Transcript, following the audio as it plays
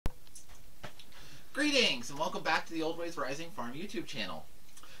Greetings and welcome back to the Old Ways Rising Farm YouTube channel.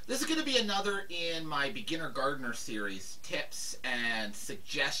 This is going to be another in my Beginner Gardener series, tips and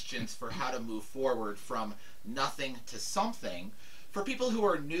suggestions for how to move forward from nothing to something for people who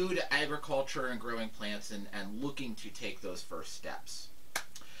are new to agriculture and growing plants and looking to take those first steps.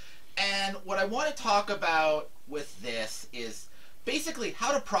 And what I want to talk about with this is basically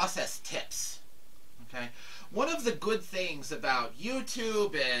how to process tips. Okay? One of the good things about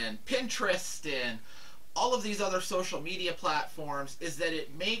YouTube and Pinterest and all of these other social media platforms is that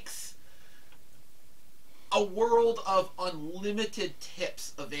it makes a world of unlimited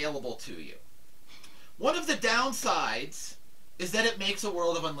tips available to you. One of the downsides is that it makes a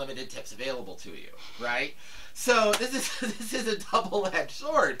world of unlimited tips available to you, right? So this is a double-edged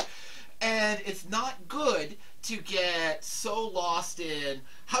sword. And it's not good to get so lost in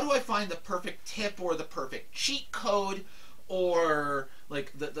how do I find the perfect tip or the perfect cheat code or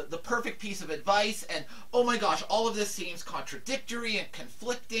like the perfect piece of advice, and oh my gosh, all of this seems contradictory and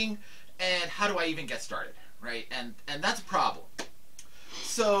conflicting, and how do I even get started, right? And that's a problem.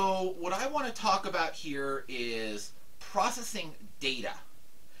 So what I want to talk about here is processing data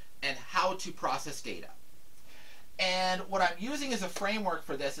and how to process data. And what I'm using as a framework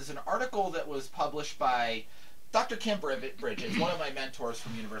for this is an article that was published by Dr. Kim Bridges, one of my mentors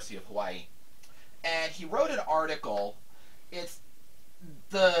from University of Hawaii. And he wrote an article. It's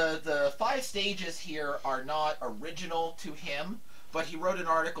the 5 stages here are not original to him, but he wrote an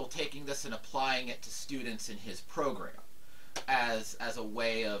article taking this and applying it to students in his program as a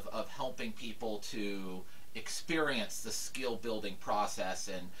way of helping people to experience the skill building process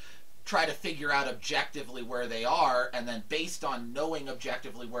and try to figure out objectively where they are, and then based on knowing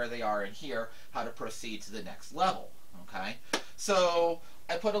objectively where they are in here, how to proceed to the next level. Okay, so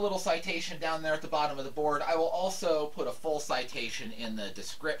I put a little citation down there at the bottom of the board. I will also put a full citation in the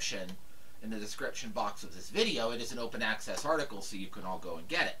description box of this video. It is an open access article, so you can all go and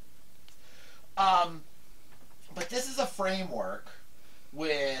get it. But this is a framework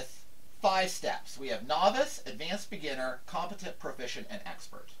with 5 steps. We have novice, advanced beginner, competent, proficient, and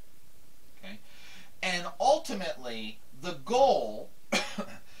expert. Okay? And ultimately, the goal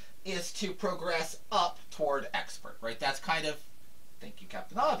is to progress up toward expert, right? That's kind of, thank you,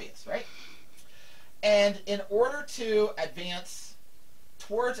 Captain Obvious, right? And in order to advance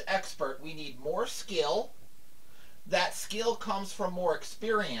towards expert, we need more skill. That skill comes from more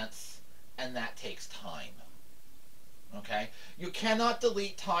experience, and that takes time. Okay? You cannot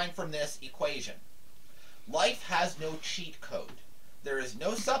delete time from this equation. Life has no cheat code. There is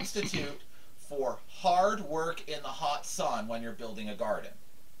no substitute for hard work in the hot sun when you're building a garden.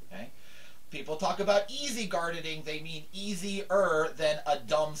 Okay? People talk about easy gardening, they mean easier than a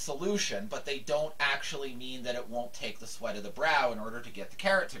dumb solution, but they don't actually mean that it won't take the sweat of the brow in order to get the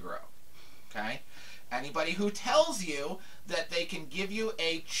carrot to grow. Okay? Anybody who tells you that they can give you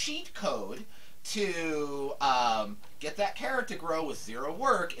a cheat code to get that carrot to grow with 0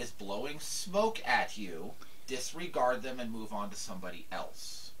 work is blowing smoke at you. Disregard them and move on to somebody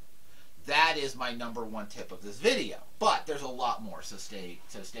else. That is my #1 tip of this video, but there's a lot more, so stay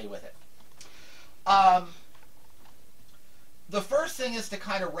with it. The first thing is to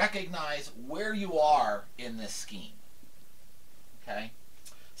kind of recognize where you are in this scheme. Okay?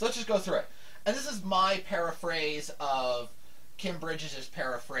 So let's just go through it. And this is my paraphrase of Kim Bridges'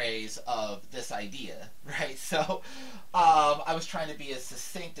 paraphrase of this idea, right? So I was trying to be as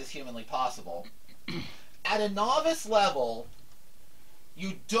succinct as humanly possible. At a novice level,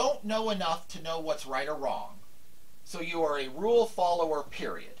 you don't know enough to know what's right or wrong. So you are a rule follower,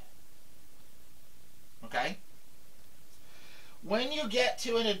 period. Okay? When you get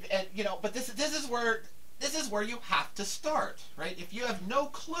to but this is where you have to start, right? If you have no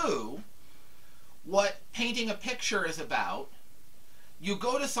clue what painting a picture is about, you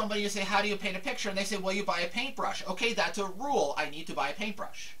go to somebody and say, how do you paint a picture? And they say, well, you buy a paintbrush. Okay, that's a rule. I need to buy a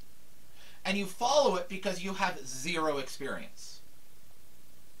paintbrush. And you follow it because you have 0 experience.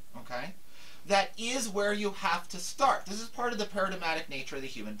 Okay? That is where you have to start. This is part of the paradigmatic nature of the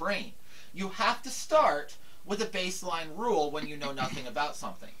human brain. You have to start with a baseline rule when you know nothing about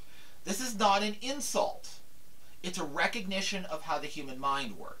something. This is not an insult. It's a recognition of how the human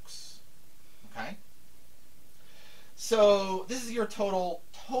mind works. Okay? So this is your total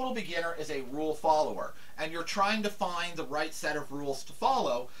beginner is a rule follower. And you're trying to find the right set of rules to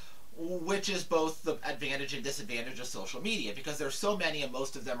follow, which is both the advantage and disadvantage of social media, because there's so many and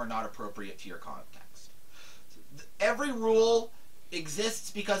most of them are not appropriate to your context. Every rule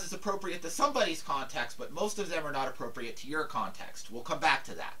exists because it's appropriate to somebody's context, but most of them are not appropriate to your context. We'll come back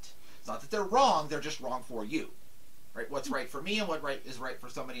to that. It's not that they're wrong, they're just wrong for you. Right? What's right for me and what is right for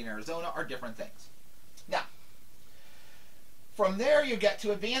somebody in Arizona are different things. Now, from there you get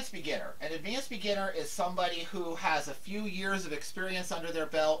to advanced beginner. An advanced beginner is somebody who has a few years of experience under their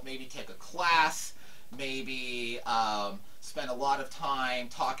belt, maybe take a class, maybe spend a lot of time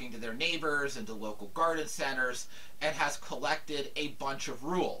talking to their neighbors and to local garden centers, and has collected a bunch of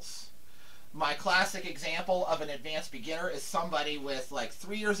rules. My classic example of an advanced beginner is somebody with like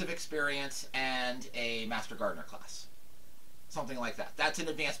 3 years of experience and a master gardener class. Something like that. That's an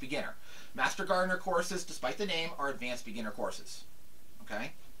advanced beginner. Master gardener courses, despite the name, are advanced beginner courses.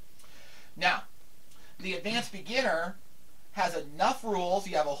 Okay? Now, the advanced beginner has enough rules,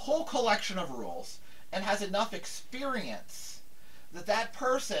 you have a whole collection of rules, and has enough experience that that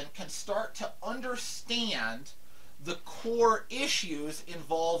person can start to understand the core issues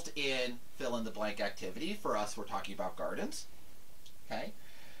involved in fill-in-the-blank activity. For us, we're talking about gardens. Okay?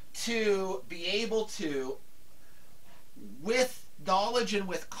 To be able to, with knowledge and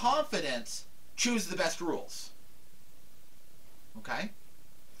with confidence, choose the best rules. Okay?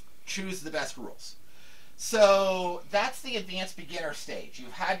 Choose the best rules. So that's the advanced beginner stage.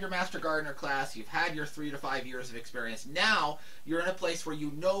 You've had your master gardener class, you've had your 3 to 5 years of experience. Now you're in a place where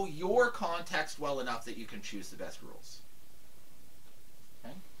you know your context well enough that you can choose the best rules.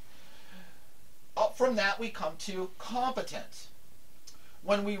 Okay? Up from that we come to competent.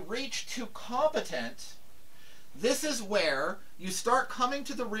 When we reach to competent, this is where you start coming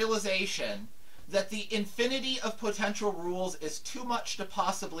to the realization that the infinity of potential rules is too much to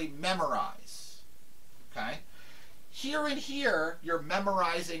possibly memorize. Okay? Here and here, you're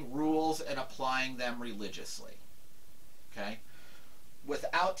memorizing rules and applying them religiously. Okay?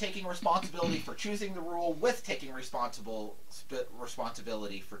 Without taking responsibility for choosing the rule, with taking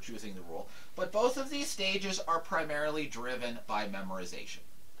responsibility for choosing the rule. But both of these stages are primarily driven by memorization.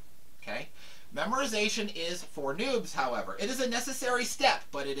 Okay? Memorization is for noobs, however. It is a necessary step,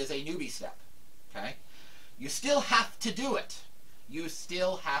 but it is a newbie step. Okay? You still have to do it. You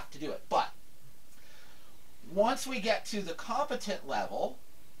still have to do it. But once we get to the competent level,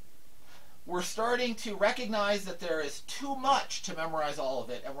 we're starting to recognize that there is too much to memorize all of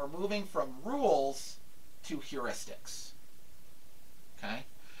it, and we're moving from rules to heuristics. Okay?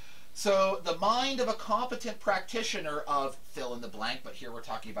 So the mind of a competent practitioner of fill-in-the-blank, but here we're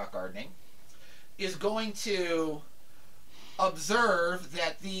talking about gardening, is going to observe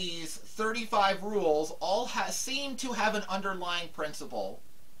that these 35 rules all seem to have an underlying principle.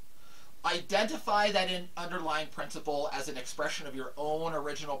 Identify that underlying principle as an expression of your own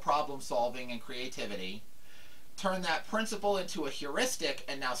original problem solving and creativity. Turn that principle into a heuristic,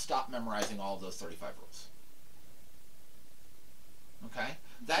 and now stop memorizing all of those 35 rules. Okay?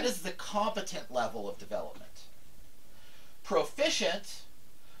 That is the competent level of development. Proficient,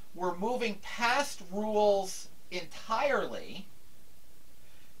 we're moving past rules entirely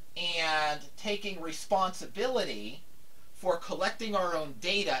and taking responsibility for collecting our own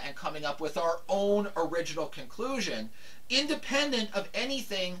data and coming up with our own original conclusion, independent of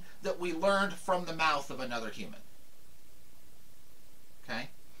anything that we learned from the mouth of another human. Okay?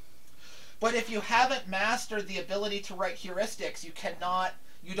 But if you haven't mastered the ability to write heuristics, you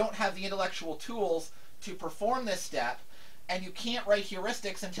don't have the intellectual tools to perform this step, and you can't write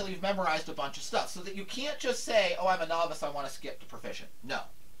heuristics until you've memorized a bunch of stuff. So that you can't just say, oh, I'm a novice, I want to skip to proficient. No.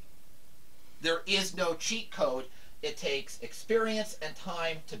 There is no cheat code. It takes experience and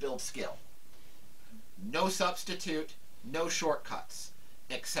time to build skill. No substitute, no shortcuts,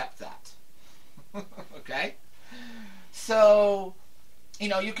 except that. Okay? So,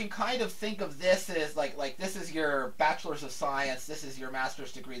 you can kind of think of this as like this is your bachelor's of science, this is your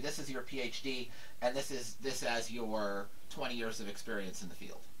master's degree, this is your PhD, and this as your 20 years of experience in the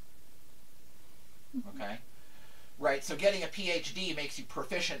field. Okay? Right, so getting a PhD makes you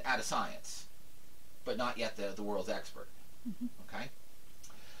proficient at a science, but not yet the world's expert. Okay?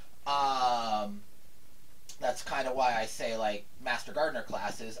 That's kind of why I say, like, Master Gardener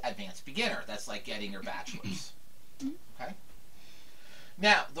class is advanced beginner. That's like getting your bachelor's. Okay?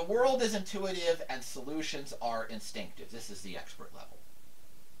 Now, the world is intuitive and solutions are instinctive. This is the expert level.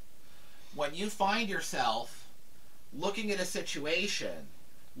 When you find yourself looking at a situation,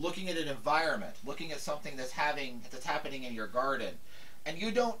 looking at an environment, looking at something that's happening in your garden, and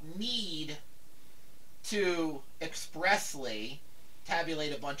you don't need to expressly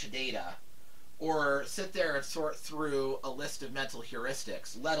tabulate a bunch of data or sit there and sort through a list of mental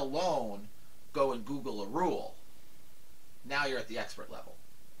heuristics, let alone go and Google a rule. Now you're at the expert level.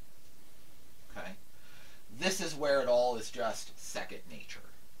 Okay? This is where it all is just second nature.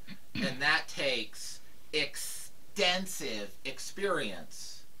 And that takes extensive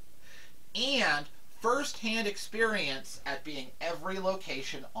experience and first-hand experience at being every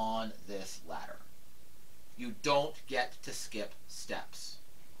location on this ladder. You don't get to skip steps.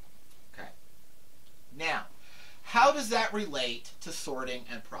 Okay. Now, how does that relate to sorting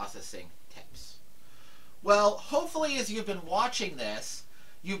and processing tips? Well, hopefully as you've been watching this,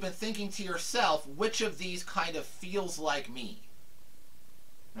 you've been thinking to yourself, which of these kind of feels like me?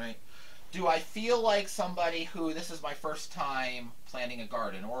 Right? Do I feel like somebody who, this is my first time planting a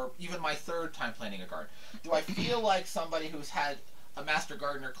garden, or even my third time planting a garden? Do I feel like somebody who's had a Master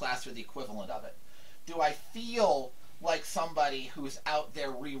Gardener class or the equivalent of it? Do I feel like somebody who's out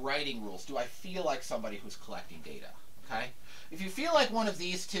there rewriting rules? Do I feel like somebody who's collecting data? Okay? If you feel like one of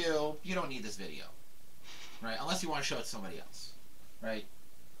these two, you don't need this video. Right? Unless you want to show it to somebody else. Right?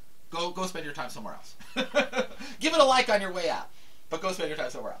 Go spend your time somewhere else. Give it a like on your way out, but go spend your time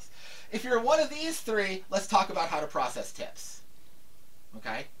somewhere else. If you're one of these three, let's talk about how to process tips.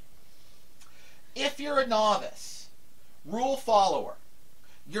 Okay? If you're a novice, rule follower,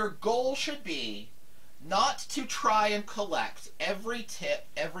 your goal should be not to try and collect every tip,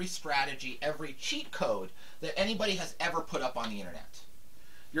 every strategy, every cheat code that anybody has ever put up on the internet.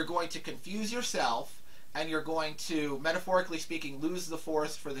 You're going to confuse yourself, and you're going to, metaphorically speaking, lose the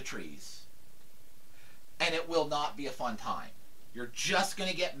forest for the trees. And it will not be a fun time. You're just going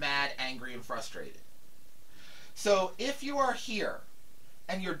to get mad, angry, and frustrated. So if you are here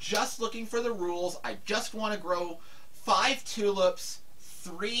and you're just looking for the rules, I just want to grow 5 tulips,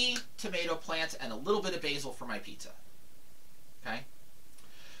 3 tomato plants, and a little bit of basil for my pizza. Okay?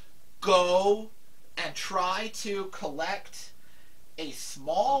 Go and try to collect a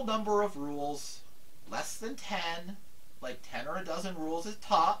small number of rules, less than 10, like 10 or a dozen rules at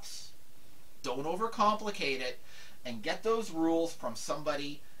tops. Don't overcomplicate it. And get those rules from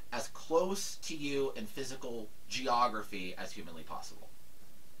somebody as close to you in physical geography as humanly possible.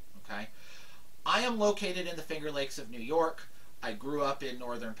 Okay? I am located in the Finger Lakes of New York. I grew up in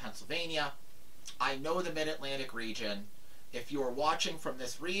northern Pennsylvania. I know the Mid-Atlantic region. If you are watching from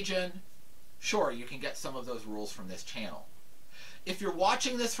this region, sure, you can get some of those rules from this channel. If you're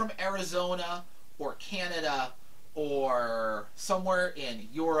watching this from Arizona or Canada or somewhere in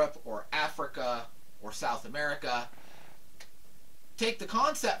Europe or Africa or South America, take the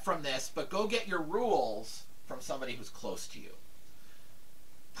concept from this, but go get your rules from somebody who's close to you.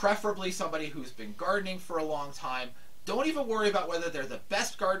 Preferably somebody who's been gardening for a long time. Don't even worry about whether they're the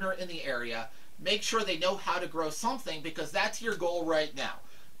best gardener in the area. Make sure they know how to grow something, because that's your goal right now.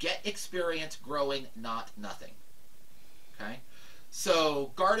 Get experience growing, not nothing. Okay?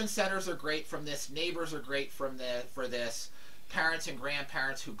 So garden centers are great from this. Neighbors are great for this. Parents and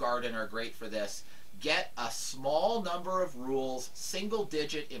grandparents who garden are great for this. Get a small number of rules,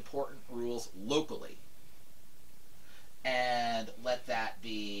 single-digit important rules locally, and let that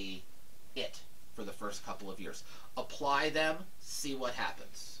be it for the first couple of years. Apply them, see what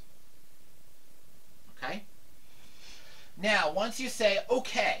happens. Okay? Now, once you say,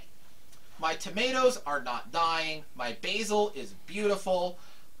 okay, my tomatoes are not dying, my basil is beautiful,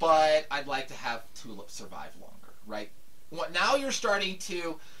 but I'd like to have tulips survive longer, right? Now you're starting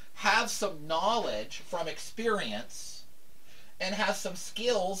to have some knowledge from experience and have some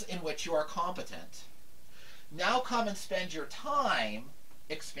skills in which you are competent. Now come and spend your time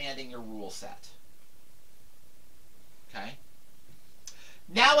expanding your rule set. Okay?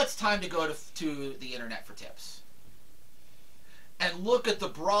 Now it's time to go to the internet for tips. And look at the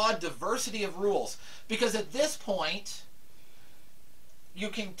broad diversity of rules. Because at this point, you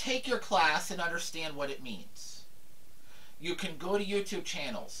can take your class and understand what it means. You can go to YouTube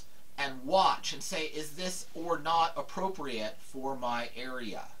channels and watch and say, is this or not appropriate for my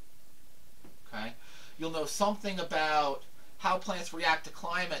area? Okay? You'll know something about how plants react to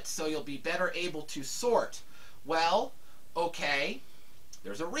climate, so you'll be better able to sort. Well, okay,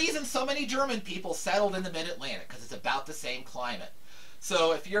 there's a reason so many German people settled in the Mid-Atlantic, because it's about the same climate.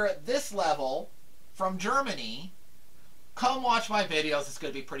 So if you're at this level from Germany, come watch my videos. It's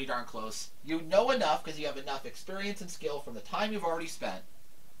going to be pretty darn close. You know enough, because you have enough experience and skill from the time you've already spent,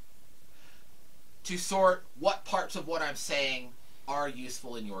 to sort what parts of what I'm saying are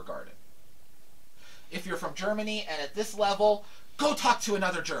useful in your garden. If you're from Germany and at this level, go talk to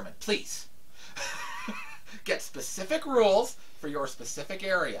another German, please. Get specific rules for your specific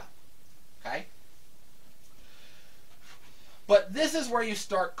area. Okay? But this is where you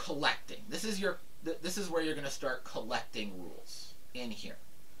start collecting. This is where you're going to start collecting rules in here.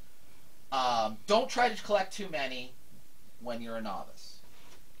 Don't try to collect too many when you're a novice.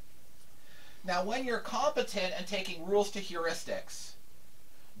 Now, when you're competent and taking rules to heuristics,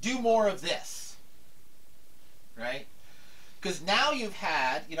 do more of this. Right? Because now you've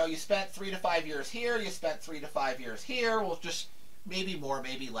had, you spent 3 to 5 years here, you spent 3 to 5 years here. We'll just maybe more,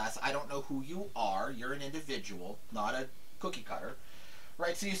 maybe less. I don't know who you are. You're an individual, not a cookie cutter.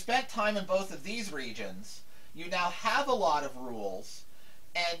 Right, so you spent time in both of these regions. You now have a lot of rules,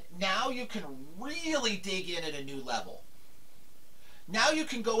 and now you can really dig in at a new level. Now you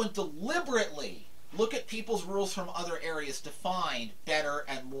can go and deliberately look at people's rules from other areas to find better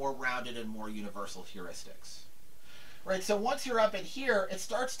and more rounded and more universal heuristics. Right, so once you're up in here, it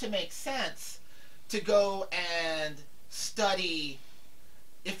starts to make sense to go and study,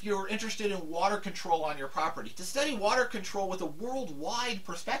 if you're interested in water control on your property, to study water control with a worldwide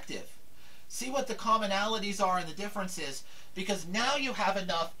perspective. See what the commonalities are and the differences, because now you have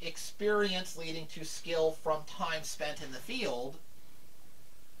enough experience leading to skill from time spent in the field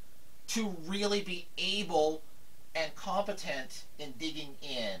to really be able and competent in digging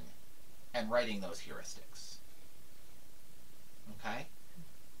in and writing those heuristics. Okay?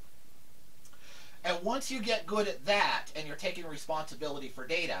 And once you get good at that and you're taking responsibility for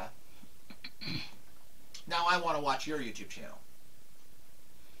data, now I want to watch your YouTube channel.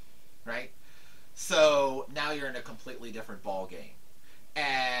 Right? So now you're in a completely different ball game.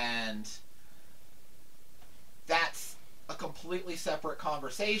 And that's a completely separate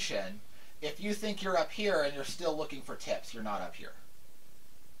conversation. If you think you're up here and you're still looking for tips, you're not up here.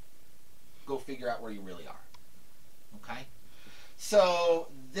 Go figure out where you really are. Okay? So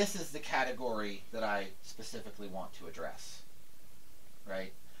this is the category that I specifically want to address.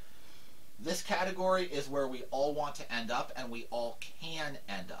 Right? This category is where we all want to end up, and we all can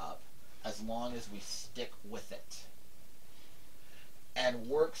end up as long as we stick with it and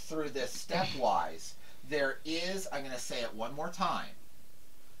work through this stepwise. There is, I'm going to say it one more time,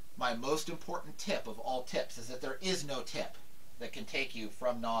 my most important tip of all tips is that there is no tip that can take you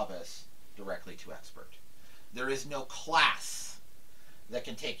from novice directly to expert. There is no class that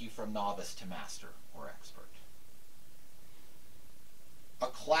can take you from novice to master or expert. A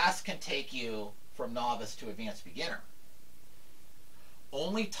class can take you from novice to advanced beginner.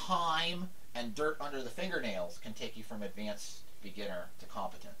 Only time and dirt under the fingernails can take you from advanced beginner to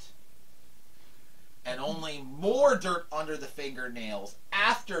competent. And only more dirt under the fingernails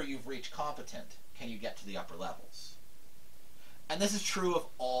after you've reached competent can you get to the upper levels. And this is true of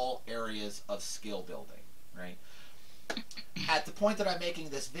all areas of skill building, right? At the point that I'm making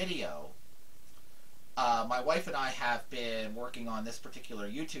this video, my wife and I have been working on this particular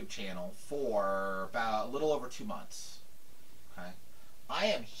YouTube channel for about a little over 2 months. Okay? I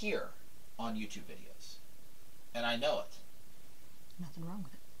am here on YouTube videos, and I know it. Nothing wrong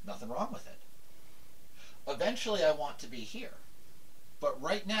with it. Nothing wrong with it. Eventually I want to be here, but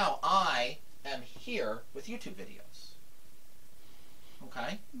right now I am here with YouTube videos.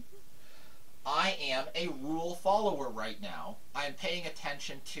 Okay? I am a rule follower right now. I am paying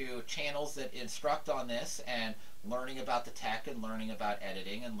attention to channels that instruct on this and learning about the tech and learning about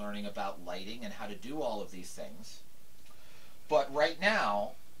editing and learning about lighting and how to do all of these things. But right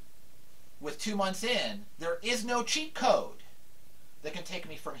now, with 2 months in, there is no cheat code that can take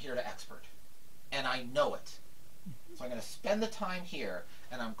me from here to expert. And I know it. So I'm going to spend the time here,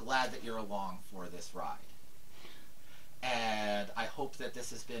 and I'm glad that you're along for this ride. And I hope that this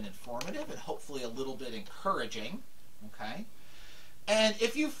has been informative and hopefully a little bit encouraging. Okay? And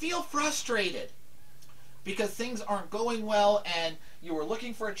if you feel frustrated because things aren't going well and you were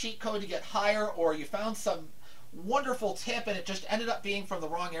looking for a cheat code to get higher, or you found some wonderful tip and it just ended up being from the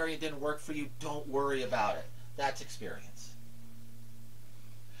wrong area and didn't work for you, don't worry about it. That's experience.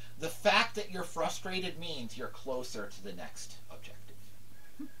 The fact that you're frustrated means you're closer to the next objective.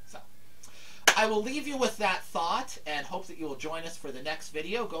 So, I will leave you with that thought and hope that you will join us for the next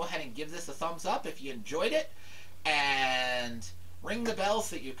video. Go ahead and give this a thumbs up if you enjoyed it, and ring the bell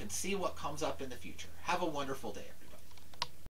so that you can see what comes up in the future. Have a wonderful day.